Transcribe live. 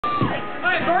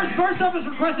First up is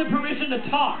requested permission to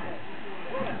talk.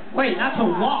 Wait, not to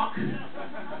walk.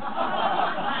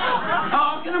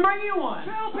 Oh, I'm gonna bring you one.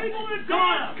 Tell people to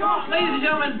dance. Come on, ladies and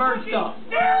gentlemen, bird stuff.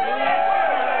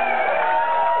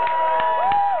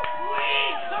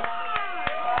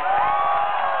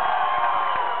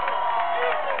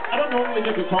 I don't normally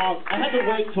get to talk. I had to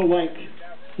wait till, like,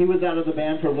 he was out of the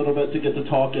band for a little bit to get to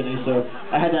talk any, so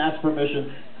I had to ask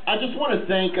permission. I just want to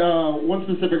thank one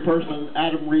specific person,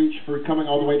 Adam Reach, for coming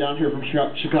all the way down here from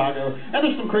Chicago. And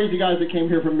there's some crazy guys that came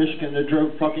here from Michigan that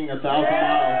drove fucking 1,000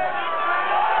 miles.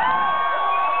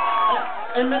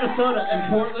 In Minnesota, in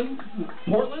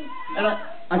Portland, and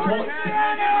I told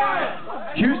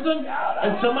Houston,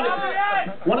 and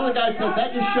one of the guys said,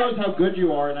 that just shows how good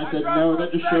you are, and I said, no,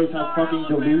 that just shows how fucking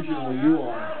delusional you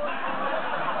are.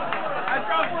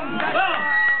 Well,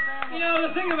 you know,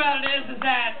 the thing about it is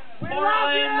that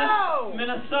Portland,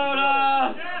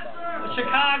 Minnesota,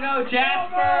 Chicago,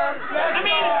 Jasper, I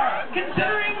mean,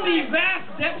 considering the vast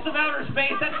depths of outer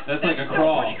space, that's like a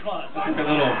crawl. Pretty close. That's like a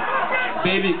little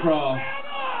baby crawl.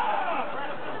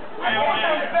 Well,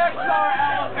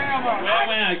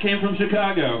 I came from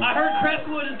Chicago. I heard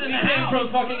Crestwood is in the house. Came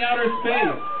from fucking outer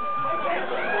space.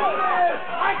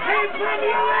 I came from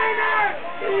Uranus!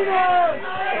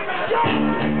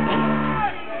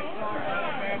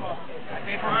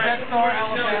 Alright,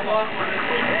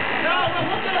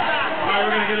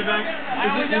 we're gonna get it back.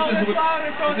 This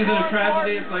isn't a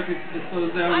tragedy. It's like it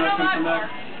slows down and it's gonna come back.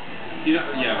 You know,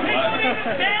 yeah.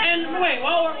 And wait,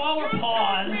 while we're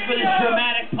paused for this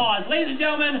dramatic pause, ladies and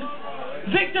gentlemen,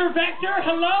 Victor Vector,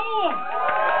 hello.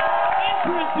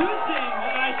 Introducing,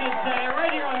 I should say,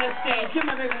 right here on this stage. Give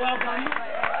him a big welcome.